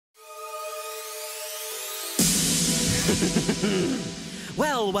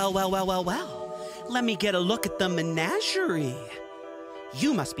Well. Let me get a look at the menagerie.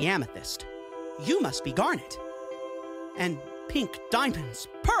 You must be Amethyst. You must be Garnet. And Pink Diamond's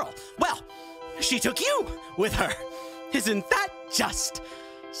Pearl. Well, she took you with her. Isn't that just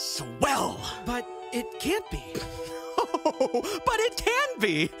swell? But it can't be. But it can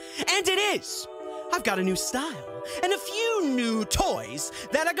be. And it is. I've got a new style and a few new toys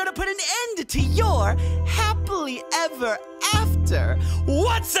that are gonna put an end to your happily ever after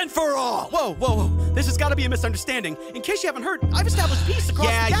once and for all. Whoa. This has gotta be a misunderstanding. In case you haven't heard, I've established peace across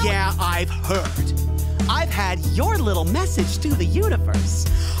the galaxy. Yeah, I've heard. I've had your little message to the universe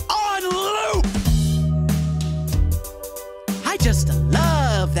on loop. I just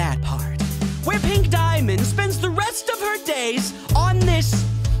love that part where Pink Diamond spends the rest of her days on this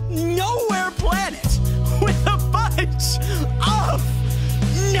nowhere planet with a bunch of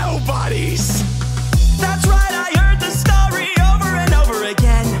nobodies. That's right, I heard the story over and over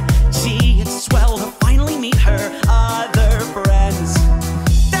again. Gee, it's swell to finally meet her other friends.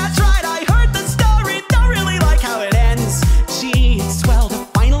 That's right, I heard the story, don't really like how it ends. Gee, it's swell to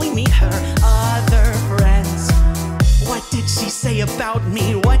finally meet her other friends. What did she say about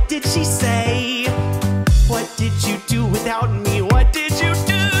me? What did she say? What did you do without me? What did you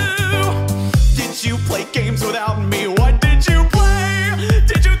do? Did you play games without me? What did you play?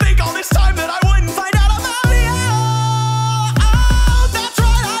 Did you think all this time that I wouldn't find out about you? Oh, that's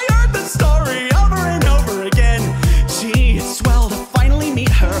right, I heard the story over and over again. Gee, it's swell to finally meet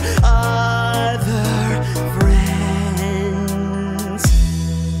her other friends.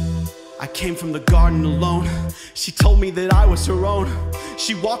 I came from the garden alone. She told me that I was her own.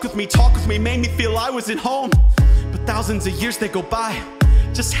 She walked with me, talked with me, made me feel I was at home. But thousands of years they go by,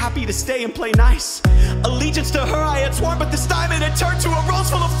 just happy to stay and play nice. Allegiance to her I had sworn, but this time it had turned to a rose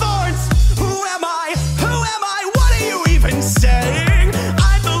full of thorns. Who am I? Who am I? What are you even saying?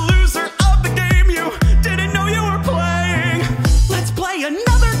 I'm the loser of the game you didn't know you were playing. Let's play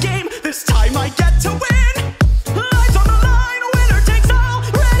another game. This time I get to win.